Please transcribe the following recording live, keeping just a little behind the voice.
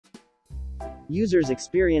Users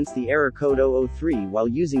experience the error code 003 while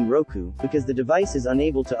using Roku, because the device is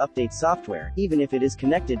unable to update software, even if it is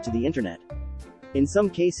connected to the internet. In some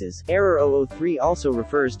cases, error 003 also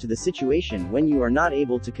refers to the situation when you are not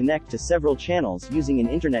able to connect to several channels using an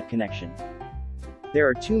internet connection. There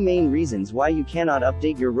are two main reasons why you cannot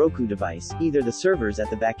update your Roku device: either the servers at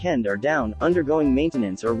the backend are down, undergoing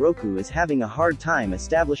maintenance, or Roku is having a hard time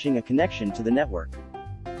establishing a connection to the network.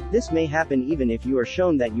 This may happen even if you are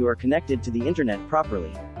shown that you are connected to the internet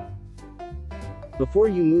properly. Before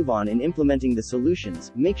you move on in implementing the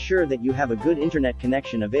solutions, make sure that you have a good internet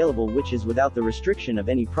connection available which is without the restriction of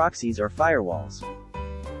any proxies or firewalls.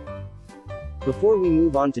 Before we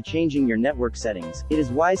move on to changing your network settings, it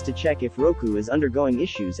is wise to check if Roku is undergoing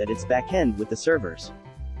issues at its backend with the servers.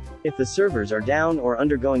 If the servers are down or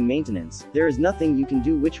undergoing maintenance, there is nothing you can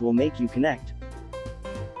do which will make you connect.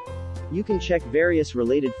 You can check various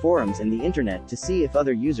related forums in the internet to see if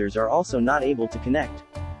other users are also not able to connect.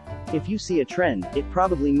 If you see a trend, it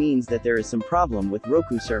probably means that there is some problem with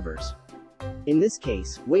Roku servers. In this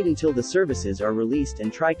case, wait until the services are released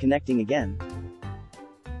and try connecting again.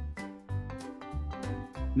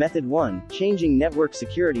 Method 1. Changing network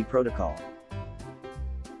security protocol.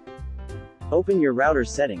 Open your router's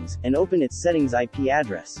settings, and open its settings IP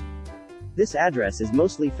address. This address is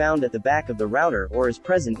mostly found at the back of the router or is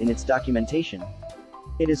present in its documentation.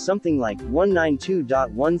 It is something like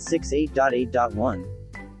 192.168.8.1.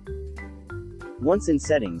 Once in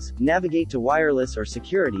settings, navigate to wireless or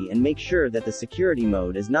security and make sure that the security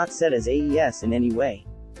mode is not set as AES in any way.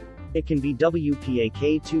 It can be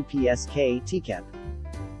WPAK2PSK TCAP.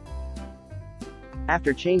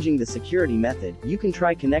 After changing the security method, you can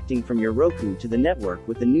try connecting from your Roku to the network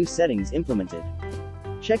with the new settings implemented.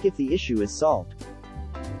 Check if the issue is solved.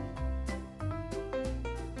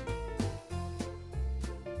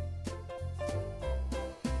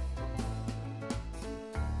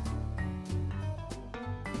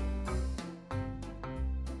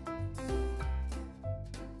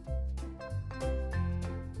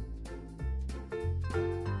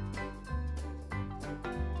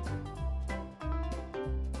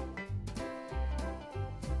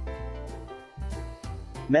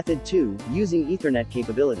 Method 2. Using Ethernet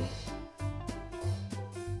capability.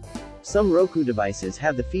 Some Roku devices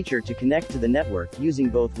have the feature to connect to the network using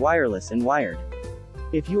both wireless and wired.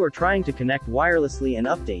 If you are trying to connect wirelessly and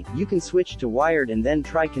update, you can switch to wired and then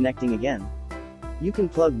try connecting again. You can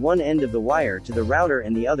plug one end of the wire to the router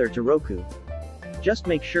and the other to Roku. Just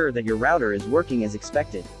make sure that your router is working as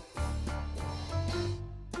expected.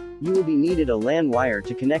 You will be needed a LAN wire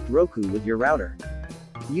to connect Roku with your router.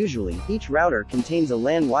 Usually, each router contains a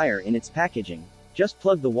LAN wire in its packaging. Just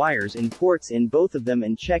plug the wires in ports in both of them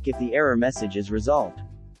and check if the error message is resolved.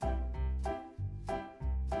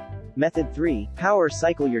 Method 3. Power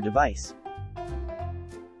cycle your device.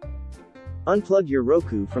 Unplug your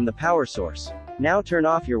Roku from the power source. Now turn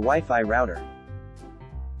off your Wi-Fi router.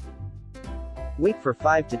 Wait for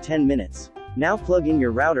 5 to 10 minutes. Now plug in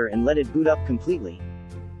your router and let it boot up completely.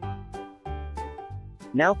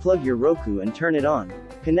 Now plug your Roku and turn it on.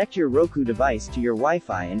 Connect your Roku device to your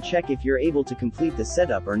Wi-Fi and check if you're able to complete the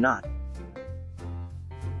setup or not.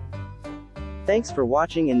 Thanks for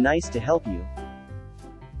watching and nice to help you.